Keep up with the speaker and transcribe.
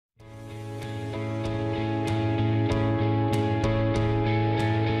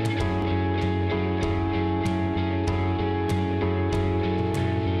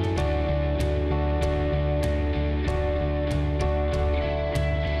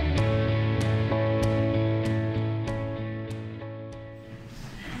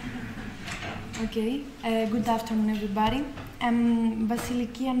Okay, good afternoon everybody. I'm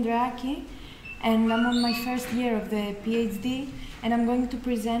Vasiliki Andreaki and I'm on my first year of the PhD and I'm going to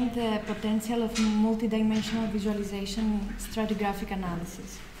present the potential of multidimensional visualization in stratigraphic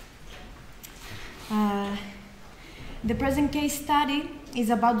analysis. The present case study is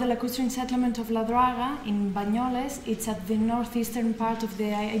about the lacustrine settlement of La Draga in Banyoles. It's at the northeastern part of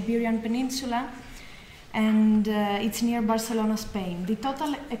the Iberian peninsula and it's near Barcelona, Spain. The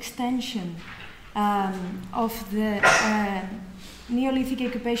total extension of the Neolithic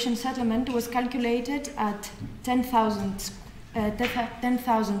occupation settlement was calculated at 10,000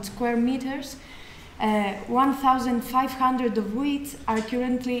 square meters, 1,500 of which are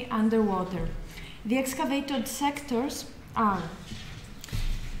currently underwater. The excavated sectors are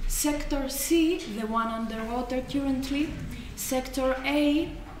Sector C, the one underwater currently, Sector A,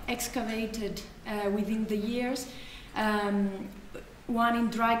 excavated within the years, one in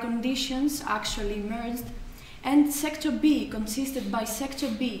dry conditions, actually immersed, and Sector B, consisted by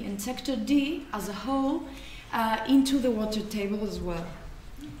Sector B and Sector D as a whole, into the water table as well.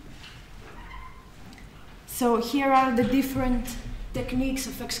 So here are the different techniques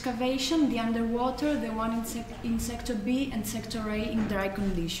of excavation: the underwater, the one in Sector B, and Sector A in dry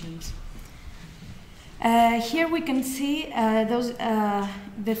conditions. Here we can see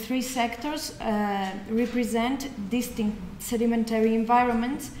the three sectors represent distinct sedimentary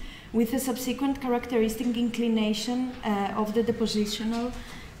environments with a subsequent characteristic inclination of the depositional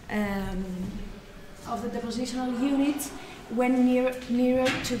units when nearer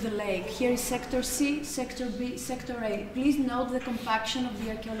to the lake. Here is Sector C, Sector B, Sector A. Please note the compaction of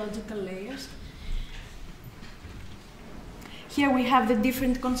the archaeological layers. Here we have the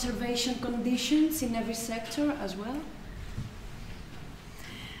different conservation conditions in every sector as well.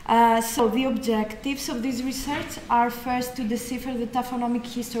 So the objectives of this research are first to decipher the taphonomic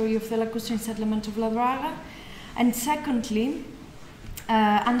history of the lacustrine settlement of La Draga, and secondly,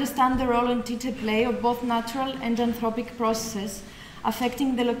 understand the role and interplay of both natural and anthropic processes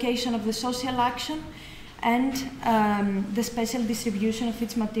affecting the location of the social action and the spatial distribution of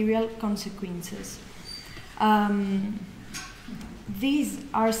its material consequences. These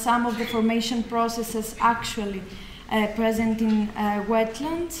are some of the formation processes actually present in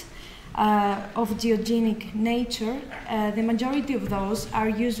wetlands of geogenic nature. The majority of those are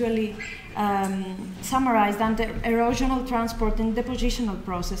usually summarized under erosional, transport and depositional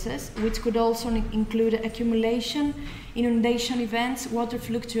processes, which could also include accumulation, inundation events, water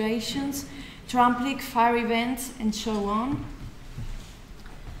fluctuations, trampling, fire events, and so on.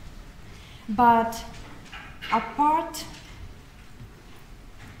 But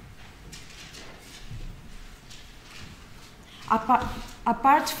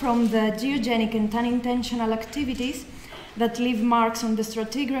apart from the geogenic and unintentional activities that leave marks on the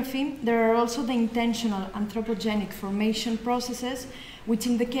stratigraphy, there are also the intentional anthropogenic formation processes, which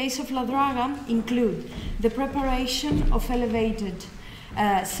in the case of La Draga include the preparation of elevated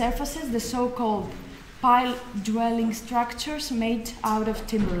surfaces, the so-called pile-dwelling structures made out of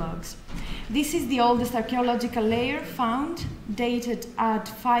timber logs. This is the oldest archaeological layer found, dated at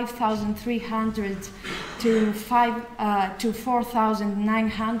 5,300 to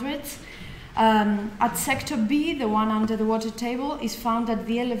 4,900. At Sector B, the one under the water table, is found at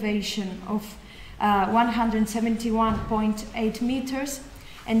the elevation of 171.8 meters,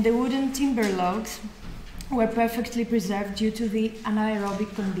 and the wooden timber logs were perfectly preserved due to the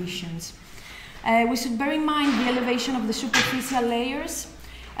anaerobic conditions. We should bear in mind the elevation of the superficial layers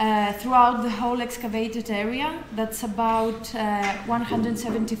throughout the whole excavated area. That's about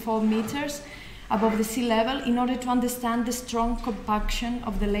 174 meters above the sea level, in order to understand the strong compaction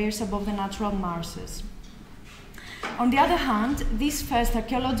of the layers above the natural marshes. On the other hand, this first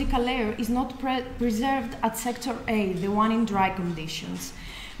archaeological layer is not preserved at Sector A, the one in dry conditions,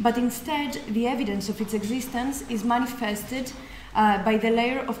 but instead the evidence of its existence is manifested by the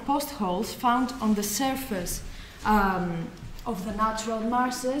layer of post holes found on the surface of the natural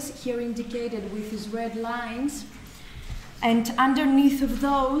marshes, here indicated with these red lines. And underneath of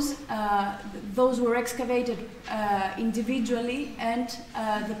those were excavated individually, and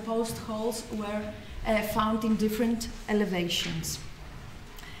the post holes were found in different elevations.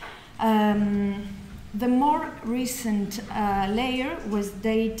 The more recent layer was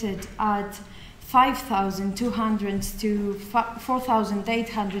dated at 5,200 to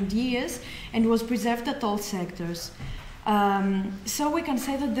 4,800 years and was preserved at all sectors. So we can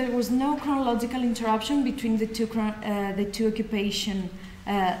say that there was no chronological interruption between the two occupation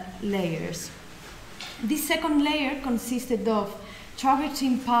layers. This second layer consisted of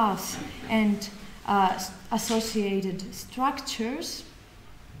travertine paths and associated structures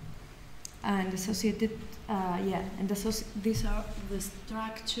and associated, these are the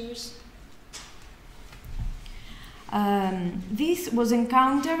structures. This was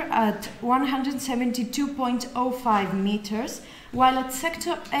encountered at 172.05 meters, while at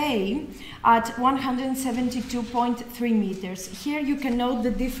sector A at 172.3 meters. Here you can note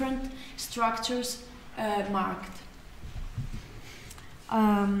the different structures marked.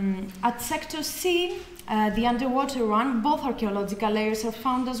 At sector C, the underwater one, both archaeological layers are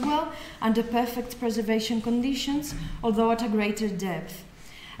found as well under perfect preservation conditions, although at a greater depth.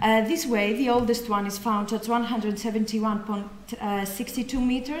 This way, the oldest one is found at 171.62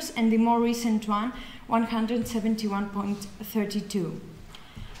 meters, and the more recent one, 171.32.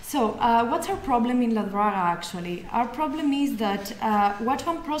 So, what's our problem in La Draga actually? Our problem is that what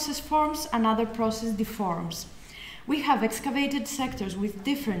one process forms, another process deforms. We have excavated sectors with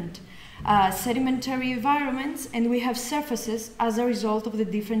different sedimentary environments, and we have surfaces as a result of the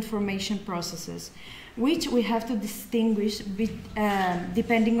different formation processes, which we have to distinguish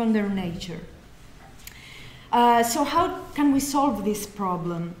depending on their nature. So how can we solve this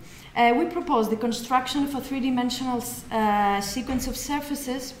problem? We propose the construction of a three-dimensional sequence of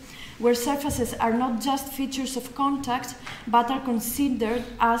surfaces, where surfaces are not just features of contact, but are considered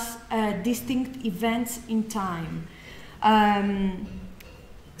as distinct events in time.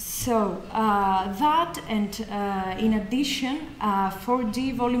 That, and in addition,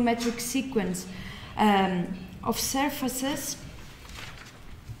 4D volumetric sequence of surfaces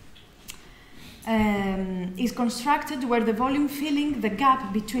is constructed where the volume filling the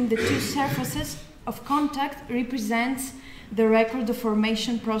gap between the two surfaces of contact represents the record of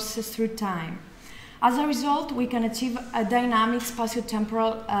formation process through time. As a result, we can achieve a dynamic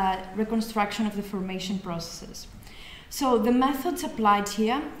spatio-temporal reconstruction of the formation processes. So the methods applied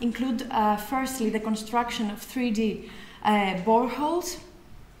here include firstly the construction of 3D boreholes,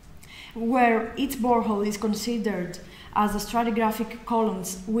 where each borehole is considered as a stratigraphic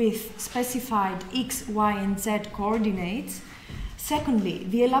columns with specified X, Y, and Z coordinates. Secondly,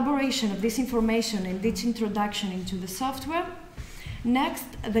 the elaboration of this information and its introduction into the software. Next,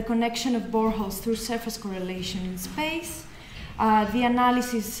 the connection of boreholes through surface correlation in space. The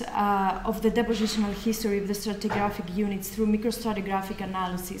analysis of the depositional history of the stratigraphic units through micro-stratigraphic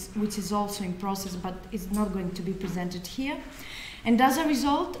analysis, which is also in process but is not going to be presented here. And as a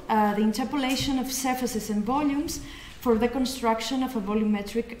result, the interpolation of surfaces and volumes for the construction of a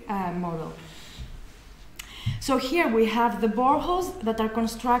volumetric model. So here we have the boreholes that are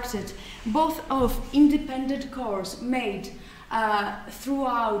constructed both of independent cores made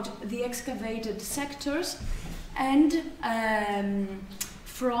throughout the excavated sectors and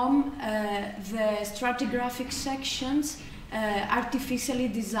from the stratigraphic sections artificially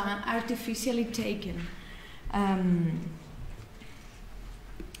designed, artificially taken.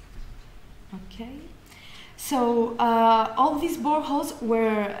 Okay, so all these boreholes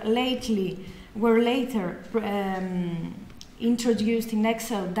were later introduced in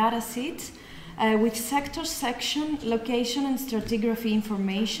Excel datasets with sector, section, location, and stratigraphy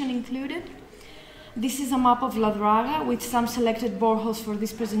information included. This is a map of La Draga with some selected boreholes for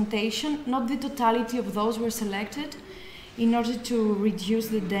this presentation. Not the totality of those were selected in order to reduce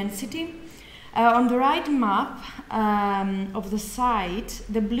the density. On the right map of the site,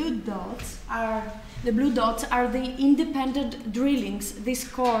 the blue dots are the independent drillings. These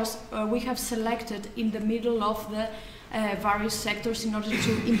cores we have selected in the middle of the various sectors in order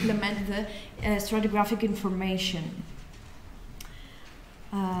to implement the stratigraphic information.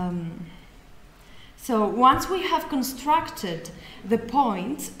 So once we have constructed the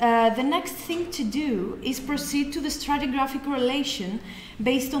points, the next thing to do is proceed to the stratigraphic correlation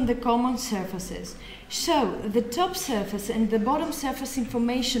based on the common surfaces. So the top surface and the bottom surface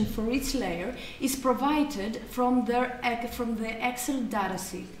information for each layer is provided from the Excel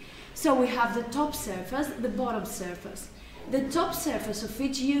dataset. So we have the top surface, the bottom surface. The top surface of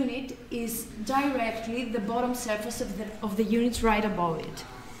each unit is directly the bottom surface of the units right above it.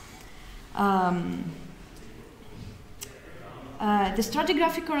 The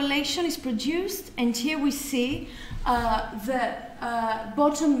stratigraphic correlation is produced, and here we see the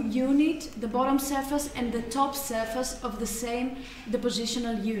bottom unit, the bottom surface, and the top surface of the same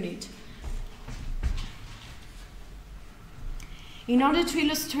depositional unit. In order to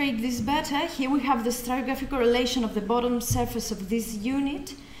illustrate this better, here we have the stratigraphic correlation of the bottom surface of this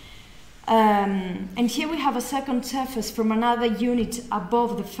unit. And here we have a second surface from another unit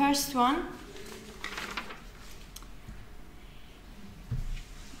above the first one.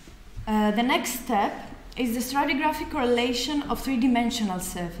 The next step is the stratigraphic correlation of three-dimensional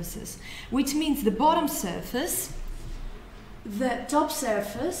surfaces, which means the bottom surface the top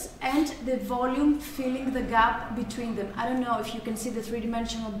surface and the volume filling the gap between them. I don't know if you can see the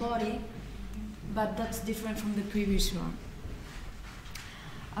three-dimensional body, but that's different from the previous one.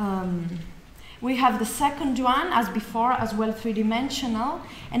 We have the second one, as before, as well three-dimensional,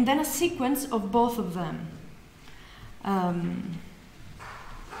 and then a sequence of both of them.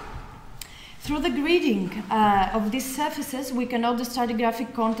 Through the gridding of these surfaces, we can note the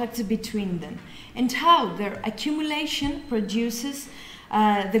stratigraphic contacts between them and how their accumulation produces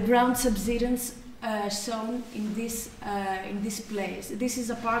the ground subsidence shown in this place. This is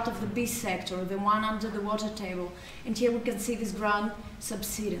a part of the B sector, the one under the water table, and here we can see this ground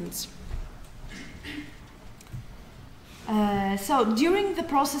subsidence. So during the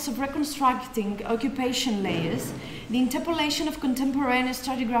process of reconstructing occupation layers, the interpolation of contemporaneous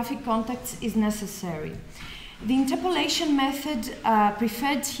stratigraphic contacts is necessary. The interpolation method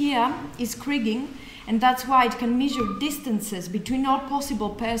preferred here is kriging, and that's why it can measure distances between all possible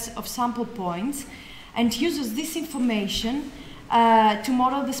pairs of sample points and uses this information to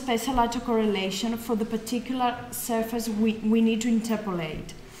model the spatial autocorrelation for the particular surface we need to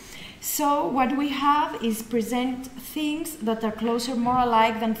interpolate. So what we have is present things that are closer, more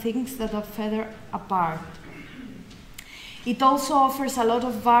alike than things that are further apart. It also offers a lot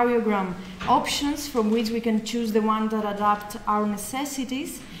of variogram options from which we can choose the one that adapt our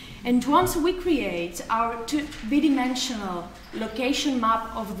necessities. And once we create our bidimensional location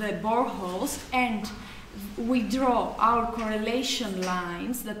map of the boreholes and we draw our correlation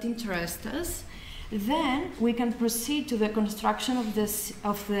lines that interest us, then we can proceed to the construction of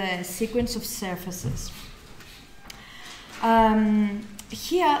the sequence of surfaces.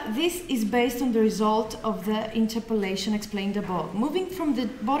 Here, this is based on the result of the interpolation explained above. Moving from the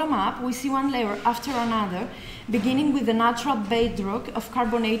bottom up, we see one layer after another, beginning with the natural bedrock of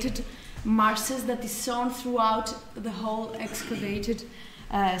carbonated marshes that is shown throughout the whole excavated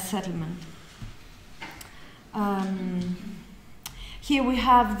settlement. Here we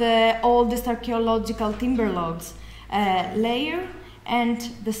have the oldest archaeological timber logs layer, and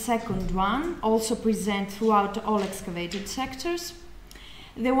the second one, also present throughout all excavated sectors.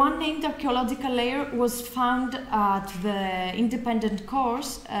 The one named archaeological layer was found at the independent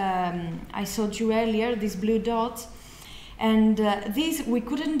cores I showed you earlier, these blue dots, and these we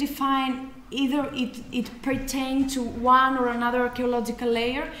couldn't define either it pertained to one or another archaeological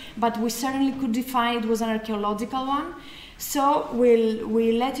layer, but we certainly could define it was an archaeological one. So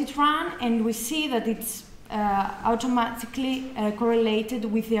we'll let it run, and we see that it's automatically correlated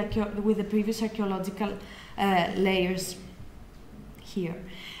with the previous archaeological layers here.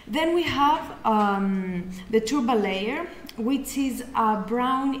 Then we have the turba layer, which is a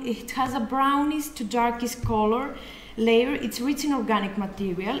brown. It has a brownish to darkish color layer. It's rich in organic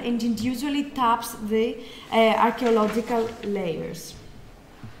material, and it usually taps the archaeological layers.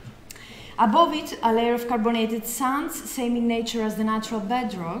 Above it, a layer of carbonated sands, same in nature as the natural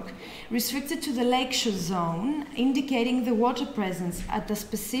bedrock, restricted to the lakeshore zone, indicating the water presence at a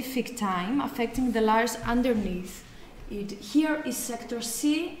specific time, affecting the layers underneath it. Here is sector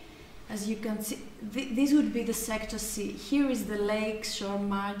C. As you can see, this would be the sector C. Here is the lakeshore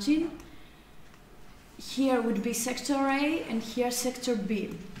margin. Here would be sector A, and here sector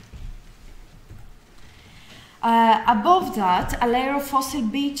B. Above that, a layer of fossil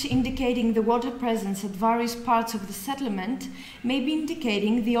beach indicating the water presence at various parts of the settlement may be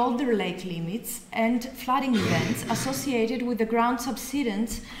indicating the older lake limits and flooding events associated with the ground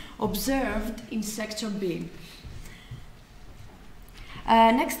subsidence observed in sector B.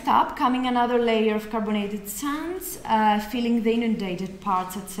 Next up, coming another layer of carbonated sands, filling the inundated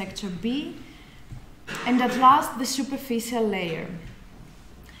parts at sector B, and at last the superficial layer.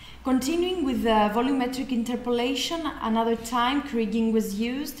 Continuing with the volumetric interpolation, another time kriging was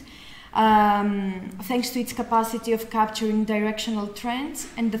used thanks to its capacity of capturing directional trends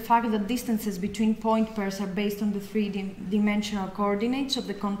and the fact that distances between point pairs are based on the three-dimensional coordinates of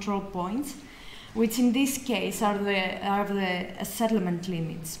the control points, which in this case are the settlement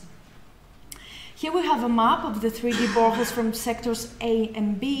limits. Here we have a map of the 3D boreholes from sectors A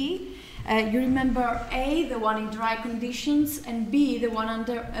and B. You remember A, the one in dry conditions, and B, the one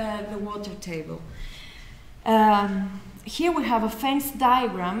under the water table. Here we have a fence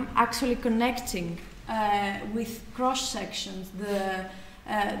diagram actually connecting with cross sections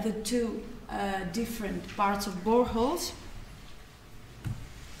the two different parts of boreholes.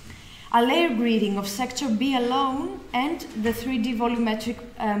 A layer gridding of sector B alone and the 3D volumetric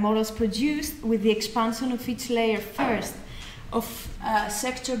models produced with the expansion of each layer first of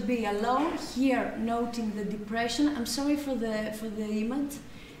sector B alone, here noting the depression. I'm sorry for the image,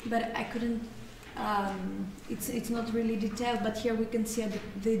 but I couldn't It's not really detailed, but here we can see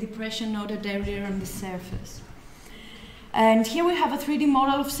the depression noted earlier on the surface. And here we have a 3D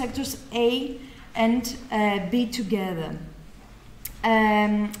model of sectors A and B together.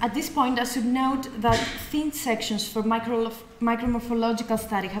 At this point, I should note that thin sections for micromorphological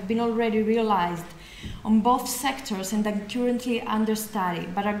study have been already realized on both sectors and are currently under study,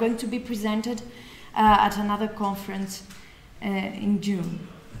 but are going to be presented at another conference in June.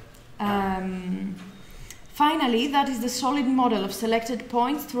 Finally, that is the solid model of selected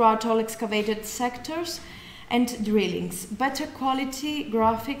points throughout all excavated sectors and drillings. Better quality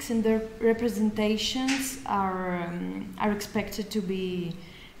graphics and their representations are expected to be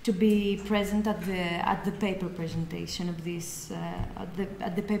present at the paper presentation of this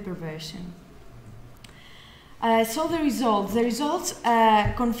at the paper version. So the results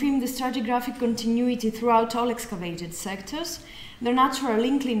confirm the stratigraphic continuity throughout all excavated sectors, the natural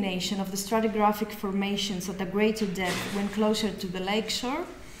inclination of the stratigraphic formations at a greater depth when closer to the lakeshore,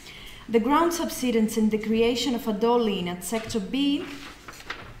 the ground subsidence and the creation of a dolin at sector B,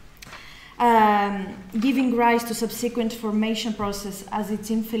 giving rise to subsequent formation process as it's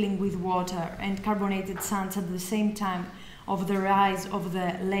infilling with water and carbonated sands at the same time of the rise of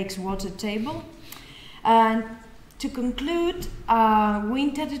the lake's water table. And to conclude, we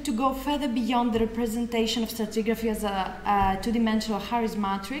intended to go further beyond the representation of stratigraphy as a two-dimensional Harris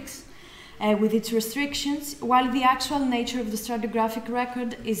matrix with its restrictions, while the actual nature of the stratigraphic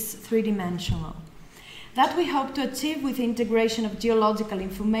record is three-dimensional. That we hope to achieve with the integration of geological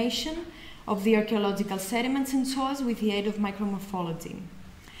information of the archaeological sediments and soils with the aid of micromorphology.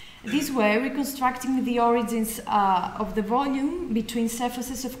 This way, reconstructing the origins of the volume between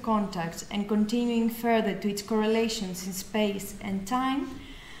surfaces of contact and continuing further to its correlations in space and time,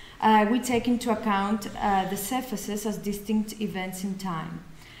 we take into account the surfaces as distinct events in time.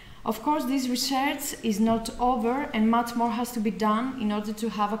 Of course, this research is not over and much more has to be done in order to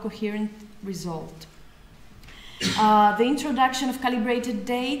have a coherent result. The introduction of calibrated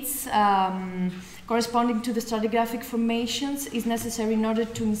dates corresponding to the stratigraphic formations is necessary in order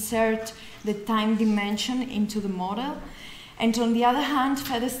to insert the time dimension into the model. And on the other hand,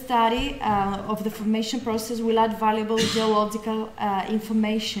 further study of the formation process will add valuable geological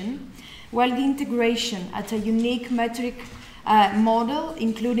information, while the integration at a unique metric model,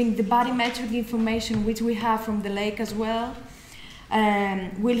 including the bidimetric information which we have from the lake as well,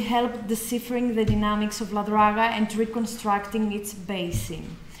 will help deciphering the dynamics of La Draga and reconstructing its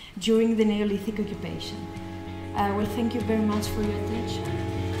basin during the Neolithic occupation. Well, thank you very much for your attention.